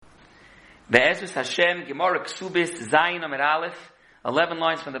Be'ezus Hashem, Gemara Kesubos, Zayin Amid Aleph, 11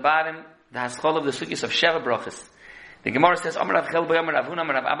 lines from the bottom, the Haschol of the Sugis of Sheva Brachas. The Gemara says, Amar Rav Chelbo, Amar Rav Huna,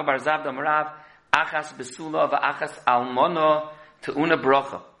 Amar Rav Abba Bar Zavda, Amar Rav, Achas Besula, V'achas Almono, Te'una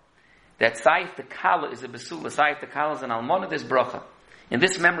Bracha. That Saif the Kala is a Besula, Saif the Kala is an Almono, there's Bracha. In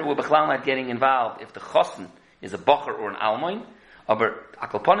this memory, we're Bechlau not getting involved if the Chosin is a Bocher or an Almoin, but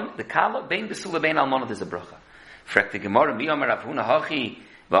Akalponim, the Kala, Bein Besula, Bein Almono, there's a Bracha. Frek the Gemara, Mi Amar Rav Huna, Hachi,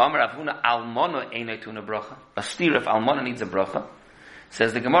 V'amar Rav Huna, Almono, Einay Te'una Bracha. A steer if Almono needs a Bracha.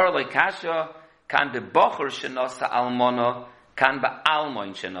 Says the Gemara, like Kasha, kan be bocher shenosa almono, kan be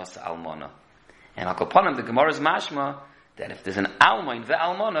almoin shenosa almono. And Akoponim, the Gemara is mashma, that if there's an almoin ve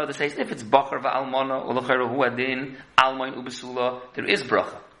almono, they say, if it's bocher ve almono, ulocheru hu adin, almoin ubesula, there is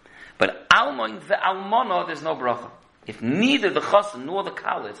bracha. But almoin ve almono, there's no bracha. If neither the chosin nor the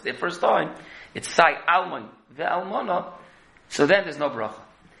kala, it's their first time, it's say almoin ve almono, so then there's no bracha.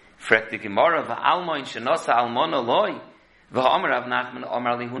 Frek the Gemara, ve almoin shenosa almono loy, V'ha'amar Rav Nachman,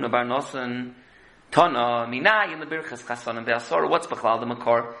 Amar Lihuna Bar Nosan, Tana, Minay in the Birchas Chasanim Ve'asor. What's Bechlal the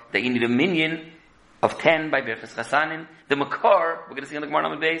Makor? That you need a minion of 10 by Birchas Chasanim. The Makor, we're going to see on the Gemara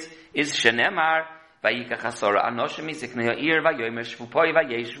Namad Beis, is Shenemar, Vayikach Hasora Anoshemi, Ziknei Ha'ir, Vayomer Shvu Poi,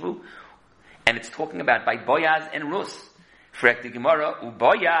 Vayeshvu. And it's talking about by Boyaz and Rus. Frek the Gemara,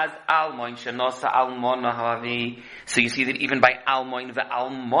 Uboyaz Almoin Shenosa Almona Havi. So you see that even by Almoin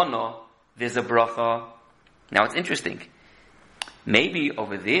Ve'almono, there's a bracha. Now it's interesting. Maybe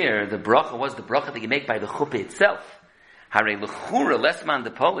over there, the bracha was the bracha that you make by the chuppah itself. Hare l'chura lesman de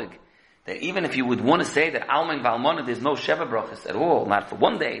polig. That even if you would want to say that alman v'almona, there's no sheva brachas at all, not for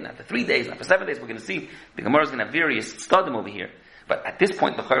 1 day, not for 3 days, not for 7 days, we're going to see, the Gemara is going to have various studim over here. But at this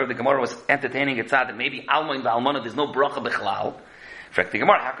point, the Gemara was entertaining a tzad that maybe alman v'almona, there's no bracha b'chlal. For the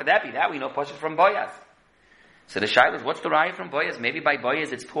Gemara, how could that be? That we know Pashat from Boyaz. So the shaila is, what's the raya from Boyaz? Maybe by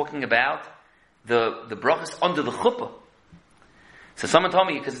Boyaz it's talking about the brachas under the chuppah. So someone told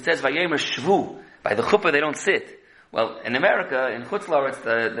me, because it says Vayomer Shvu, by the chuppah they don't sit. Well, in America, in Chutz La'aretz,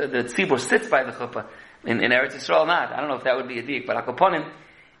 the tzibur sits by the chuppah. In Eretz Yisrael, not. I don't know if that would be a dik, but Akoponim,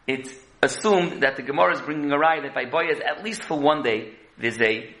 it's assumed that the Gemara is bringing a raya that by Boyaz, at least for 1 day, there's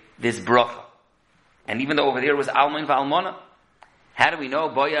bracha. And even though over there was Almain V'Almona, how do we know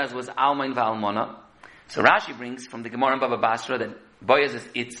Boyaz was Almain V'Almona? So Rashi brings from the Gemara in Baba Basra that Boyaz is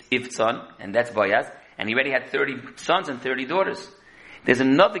its Ivtzon, and that's Boyaz, and he already had 30 sons and 30 daughters. There's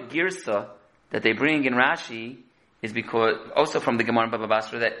another girsa that they bring in Rashi, is because, also from the Gemara in Baba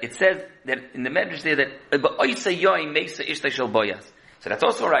Basra, that it says that in the Medrash there that so that's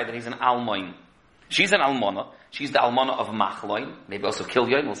also right that he's an Almoin. She's an Almona. She's the Almona of Machloin. Maybe also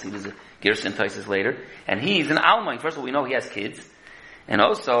Kilyoin. We'll see there's a girsa in Taisus later. And he's an Almoin. First of all, we know he has kids. And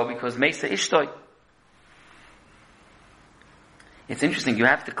also because Mesa Ishtoi. It's interesting, you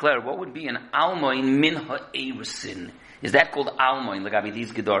have to declare what would be an Almoin min ha'erisin. Is that called Almoin? Lagabi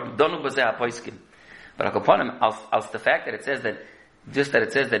these Gedor. Donu bazeh ha'poiskim. But Akoponim, als the fact that it says that, just that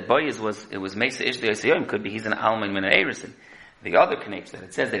it says that Boyaz was Mesa Ish Yoseyoim, could be he's an Almoin min ha'erisin. The other connects that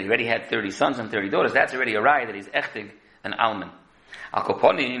it says that he already had 30 sons and 30 daughters, that's already a raya that he's echtig, an Alman.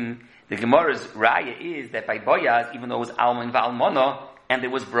 Akoponim, the Gemara's raya is that by Boyaz, even though it was Almoin va'almona, and there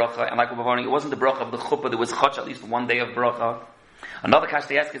was bracha, and like we're warning, it wasn't the bracha of the chuppah, there was chach, at least 1 day of bracha. Another kasha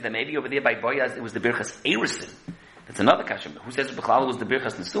they ask is that maybe over there by Boyaz it was the birchas erisin. That's another kasha. Who says B'chlal was the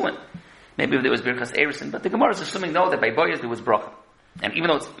birchas nesuin? Maybe there was birchas erisin, but the Gemara is assuming no, that by Boyaz there was bracha, and even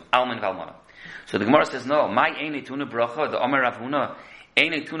though it's alman v'almana. So the Gemara says no. My einei tuna bracha. The Omer Rav Huna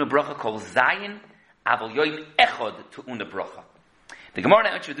einei tuna bracha called zayin aval yoim echod tuna bracha. The Gemara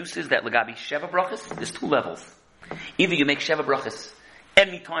now introduces that legabi sheva brachas. There's 2 levels. Either you make sheva brachas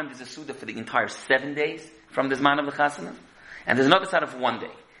any time there's a suda for the entire 7 days from the zman of the chasana, and there's another side of 1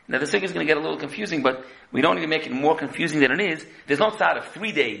 day. Now the sukkah is going to get a little confusing, but we don't even make it more confusing than it is. There's no side of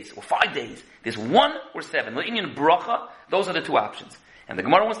 3 days or 5 days. There's 1 or 7. Le'inyan bracha, those are the 2 options. And the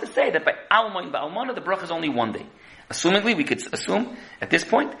Gemara wants to say that by Almoin ba'almana, the bracha is only 1 day. Assumingly, we could assume at this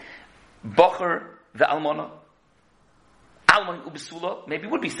point, Bocher ve'almana, Almoin ubesula, maybe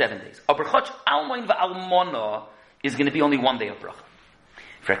would be 7 days. A brachot Almoin ve'almana is going to be only 1 day of bracha.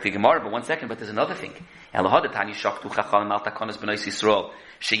 Correct the Gemara, but 1 second, but there's another thing. Where is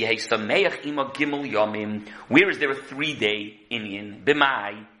there a 3-day Inyan?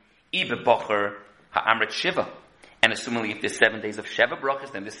 B'mai, Ibe Bocher, Ha'amret Shiva. And assumingly if there's 7 days of Sheva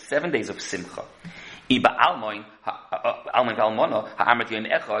brachas, then there's 7 days of Simcha. Iba Almoin, Almoin V'Almona, Ha'amret Yom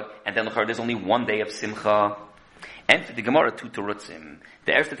Echad, and then there's only 1 day of Simcha. And for the Gemara, 2 terutzim.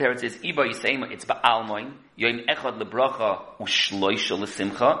 The first teretz is Iba Yisema, it's Ba'almoin, Yom Echad lebracha u'shloisha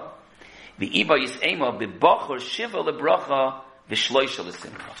lesimcha. The Iba Yisema, B'Bocher Shiva lebracha v'shloisha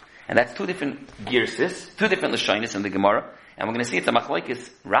lesimcha. And that's two different girsis, two different lashonis in the Gemara. And we're going to see it's a machlekes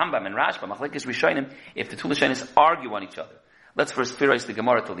Rambam and Rashba, machlekes Rishonim, if the two lashonis argue on each other. Let's first finish the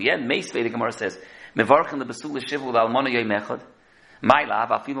Gemara till the end. Meisvei, the Gemara says, Mevarchen lebesul l'shivu l'almona yoy mechad, ma'ila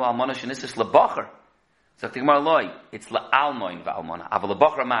v'afilu almona shenisis lebacher. So the Gemara loy, it's la'almoin v'almona. Aval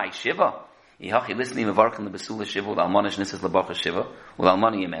lebacher ma'i shiva. Yihachi listening mevarchen lebesul l'shivu l'almona shenisis lebacher shiva,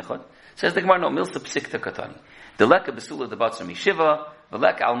 l'almona yoy mechad. Says the Gemara, no, milsa psikta katani. The leka besula de batzar mi shiva, the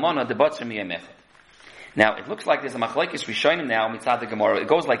leka almona de batzar mi yemechad. Now, it looks like there's a machlekes rishonim now, mitzad the Gemara. It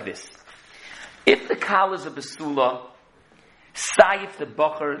goes like this. If the kal is a besula, sayif the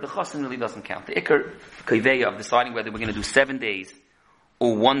bacher, the chosin really doesn't count. The ikar kaiveya of deciding whether we're going to do 7 days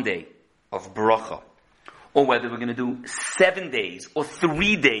or 1 day of bracha, or whether we're going to do 7 days or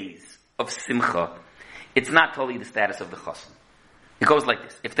 3 days of simcha, it's not totally the status of the chosin. It goes like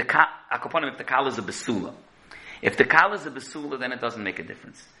this. If the kal is a besula, if the kal is a besula, then it doesn't make a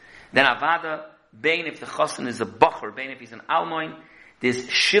difference. Then avada, bein if the chosin is a bacher, bein if he's an almoin, there's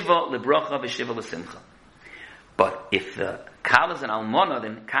shiva lebracha v'shiva lesimcha. But if the kal is an almona,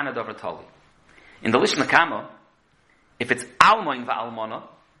 then kana dover tali. In the Lishna Kama, if it's almoin v'almona,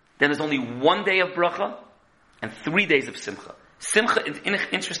 then there's only 1 day of bracha and 3 days of simcha. Simcha,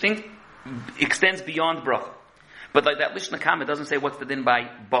 interesting, extends beyond bracha. But like that Lishna Kama, it doesn't say what's the din by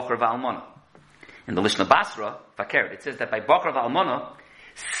bacher v'almona. In the Lishna Basra, Fakert, it says that by bacher v'almona,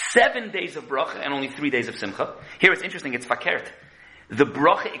 7 days of bracha and only 3 days of simcha. Here it's interesting, it's Fakert. The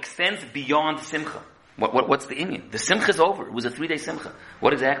bracha extends beyond simcha. What's the inyan? The simcha is over. It was a 3-day simcha.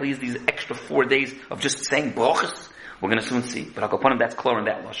 What exactly is these extra 4 days of just saying brachas? We're going to soon see. But I'll go upon him, that's clear in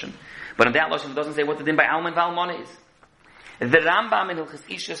that lashon. But in that lashon, it doesn't say what the din by alman v'almona is. The Rambam in Hilchos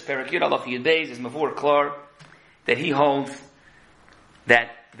Ishus, Perek Yud Alach Yud Beis, is mavur klar that he holds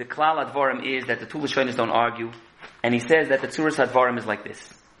that the klal advarim is that the two lashonis don't argue, and he says that the tzuras advarim is like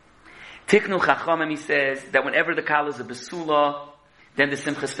this. Tiknu chachamim, he says that whenever the kal is a besula, then the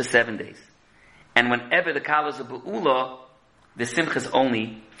simcha is for 7 days. And whenever the kal is a be'ula, the simcha is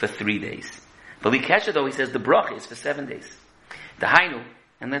only for 3 days. But Likesha, though, he says the bracha is for 7 days. The hainu,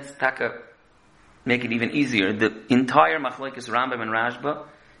 and let's make it even easier, the entire machlekes Rambam and Rashba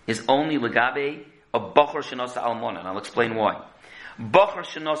is only legabe a bachar shenosa almona, and I'll explain why. Bachar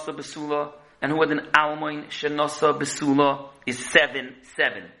shenosa besula, and who had an almoin shenosa besula is 7.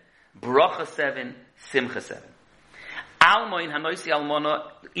 Bracha 7, simcha 7. Almoin hanoisi almona,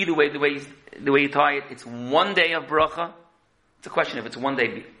 either way, the way you tie it, it's 1 day of bracha. It's a question if it's 1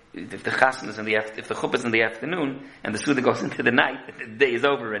 day, if the chassan is if the chuppah is in the afternoon, and the suda goes into the night, the day is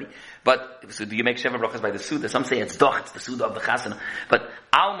over already. But, so do you make sheva brachas by the suda? Some say it's doch, it's the suda of the chassan. But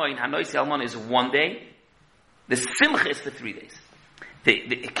almoin hanoisi almona is 1 day. The simcha is for 3 days.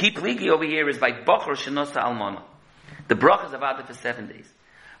 The key pligi over here is by bachar shenosa almona. The bracha is about it for 7 days.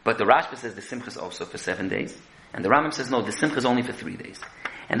 But the Rashba says the simcha is also for 7 days. And the Rambam says no, the simcha is only for 3 days.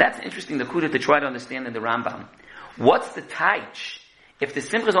 And that's interesting, the kuda to try to understand in the Rambam. What's the taich? If the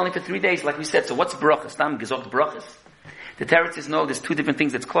simcha is only for 3 days, like we said, so what's bracha? Stam gezogt brachas. The Teretz says no, there's two different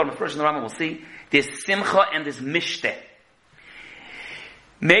things that's clear. First in the Rambam we'll see, there's simcha and there's mishteh.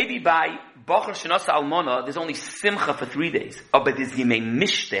 Maybe by Bachar Shenasa Almona, there's only Simcha for 3 days. Oh, but there's Yimei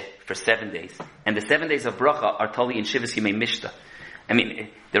Mishteh for 7 days. And the 7 days of Bracha are totally in Shivas Yimei Mishteh. I mean,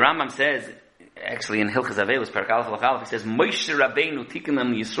 the Rambam says, actually in Hilchas Avelus, Perek Aleph Alach Aleph, he says, Moshe Rabbeinu Tikkun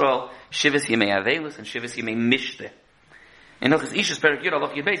Yisrael, Shivas Yimei Avelus and Shivas Yimei Mishteh. In Hilchas Ishus, Perek Yud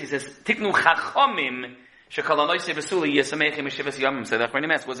Alach Yud Beis, he says, Tiknu Chachomim, Shekal Anoisei Vesuli, Yesamechim Shivas Yomim. So that's when he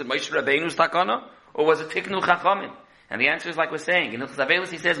asked, was it Moshe Rabbeinu's takana, or was it Tiknu Chachomim? And the answer is like we're saying. In Hilchas Avelus,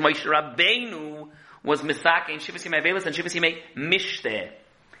 he says, Moshe Rabbeinu was Misake in Shivas Yimei Avelus and Shivas Yimei Mishteh.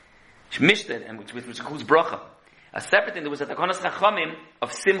 Mishteh, and which includes Bracha. A separate thing, there was a Takonas Chachamim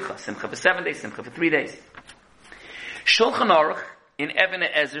of Simcha. Simcha for 7 days, Simcha for 3 days. Shulchan Aruch, in Even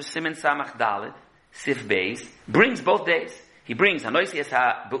Ezer, Siman Samach Dalet, Sif Beis, brings both days. He brings Hanoisi Es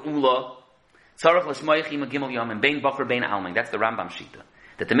HaBe'ula, Tzarech L'Shmoichim Gimel Yom, and Bein Bacher, Bein Alming. That's the Rambam Shita.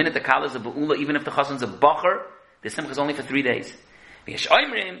 That the minute the Kal is a Be'ula, even if the Chasan's a Bacher, the Simcha is only for 3 days. V'yesh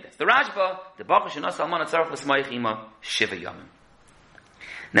Oimrim, that's the Rashba, the Bacher Shenas Almana Tzarech L'Shmoichim Shiva Yomim.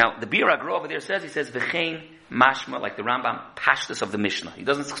 Now, the Bir Agro over there says, he says, V'chein Mashma, like the Rambam, Pashtus of the Mishnah. He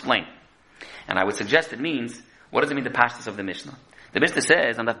doesn't explain. And I would suggest it means, what does it mean, the Pashtus of the Mishnah? The Mishnah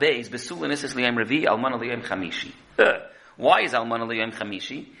says, on the base, Besul Nisis Liyam Revi, Almana Liyam Chamishi. Why is Almana Liyam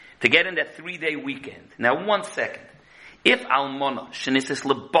Chamishi? To get in that 3-day weekend. Now, 1 second. If Almana Shenisis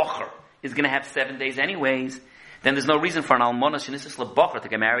Lebacher is going to have 7 days anyways, then there's no reason for an Almana Shenisis Lebacher to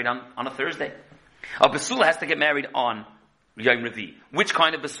get married on a Thursday. A Basula has to get married on Yom Revi. Which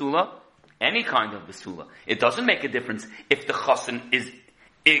kind of Basula? Any kind of Basula. It doesn't make a difference if the Chassan is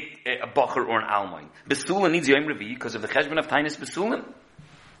a bocher or an almoin. Besula needs Yom Revi because of the cheshbon of Tainis Besulim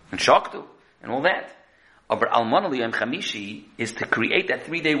and Shaktu and all that. Aber almana Yom Chamishi is to create that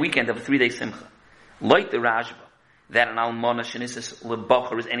 3-day weekend of a 3-day simcha. Like the rgba, that an almana shenisis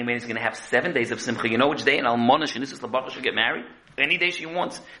lebacher is anyway is going to have 7 days of simcha. You know which day an almana shenisis lebacher should get married? Any day she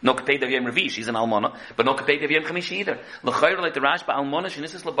wants. No kapeit of Yom Revi, she's an almana, but no kapeit of Yom Chamishi either. L'chayr like the rgba almana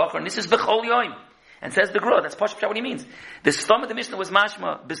shenisis lebacher nisis bechol yom. And says the Gra, that's Pasha what he means. The stom of the Mishnah was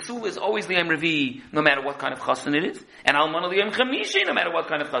mashma. Besul is always Liyam Revi, no matter what kind of chassan it is. And Almana Liyam Chamishi, no matter what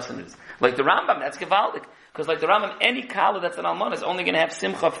kind of chassan it is. Like the Rambam, that's Gevaldik. Because like the Rambam, any kala that's an Almana is only going to have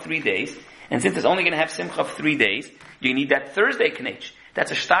simcha of 3 days. And since it's only going to have simcha of 3 days, you need that Thursday knech. That's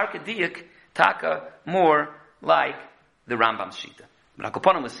a starke diak, taka, more like the Rambam's shita.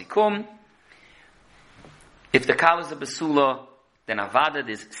 Rakoponim was sikum. If the kala is a besula, then avadad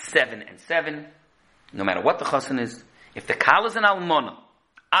is 7 and 7. No matter what the chassan is, if the kal is an almona,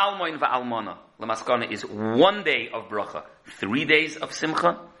 almoin va'almona, lamaskana is 1 day of bracha, 3 days of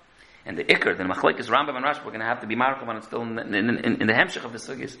simcha, and the ikr, the machlek is Rambam and Rashi, we're going to have to be marked on it still in the hemshech of the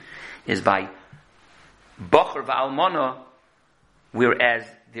sugis, is by bocher va'almona, whereas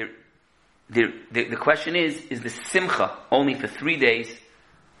the question is the simcha only for 3 days,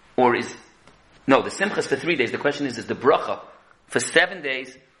 or the simcha is for 3 days, the question is the bracha for 7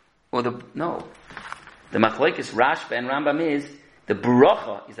 days, or the machlokes Rashba and Rambam is the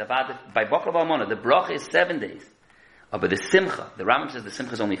bracha is avad by Bocher Valmona. The bracha is 7 days, but the simcha, the Rambam says the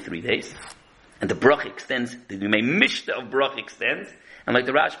simcha is only 3 days, and the bracha extends. The Mishta of bracha extends, and like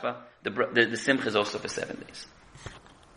the Rashba, the simcha is also for 7 days.